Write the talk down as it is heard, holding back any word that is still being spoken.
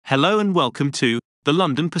Hello and welcome to The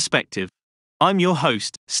London Perspective. I'm your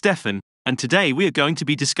host, Stefan, and today we are going to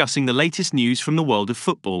be discussing the latest news from the world of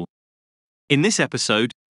football. In this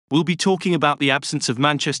episode, we'll be talking about the absence of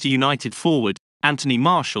Manchester United forward, Anthony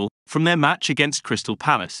Martial, from their match against Crystal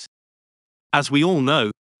Palace. As we all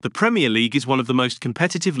know, the Premier League is one of the most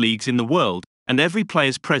competitive leagues in the world, and every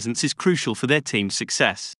player's presence is crucial for their team's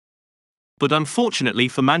success. But unfortunately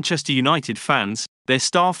for Manchester United fans, their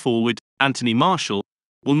star forward, Anthony Martial,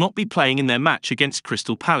 will not be playing in their match against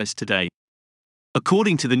Crystal Palace today.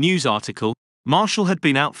 According to the news article, Martial had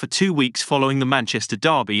been out for 2 weeks following the Manchester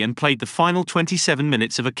derby and played the final 27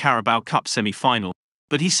 minutes of a Carabao Cup semi-final,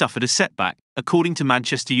 but he suffered a setback, according to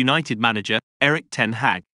Manchester United manager Erik ten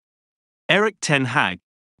Hag. Erik ten Hag,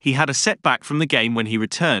 he had a setback from the game when he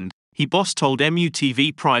returned, he boss told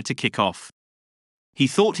MUTV prior to kick-off. He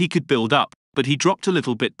thought he could build up, but he dropped a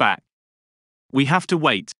little bit back. We have to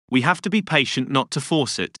wait, we have to be patient not to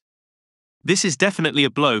force it. This is definitely a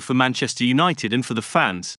blow for Manchester United and for the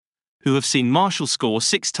fans, who have seen Martial score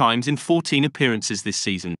 6 times in 14 appearances this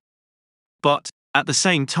season. But, at the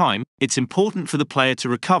same time, it's important for the player to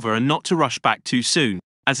recover and not to rush back too soon,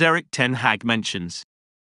 as Erik ten Hag mentions.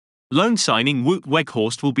 Loan signing Wout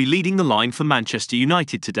Weghorst will be leading the line for Manchester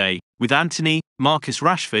United today, with Antony, Marcus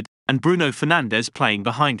Rashford, and Bruno Fernandes playing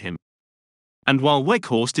behind him. And while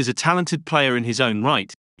Weghorst is a talented player in his own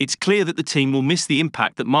right, it's clear that the team will miss the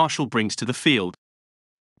impact that Martial brings to the field.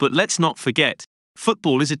 But let's not forget,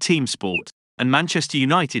 football is a team sport, and Manchester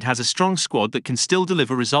United has a strong squad that can still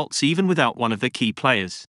deliver results even without one of their key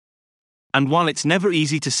players. And while it's never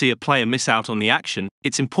easy to see a player miss out on the action,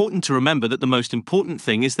 it's important to remember that the most important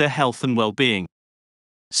thing is their health and well-being.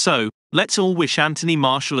 So, let's all wish Anthony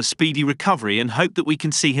Martial a speedy recovery and hope that we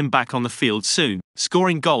can see him back on the field soon,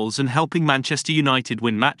 scoring goals and helping Manchester United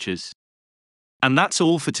win matches. And that's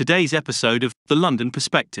all for today's episode of The London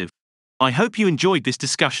Perspective. I hope you enjoyed this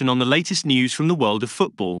discussion on the latest news from the world of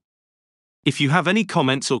football. If you have any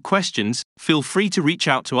comments or questions, feel free to reach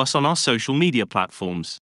out to us on our social media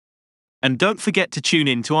platforms. And don't forget to tune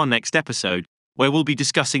in to our next episode, where we'll be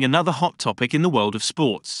discussing another hot topic in the world of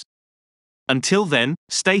sports. Until then,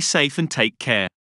 stay safe and take care.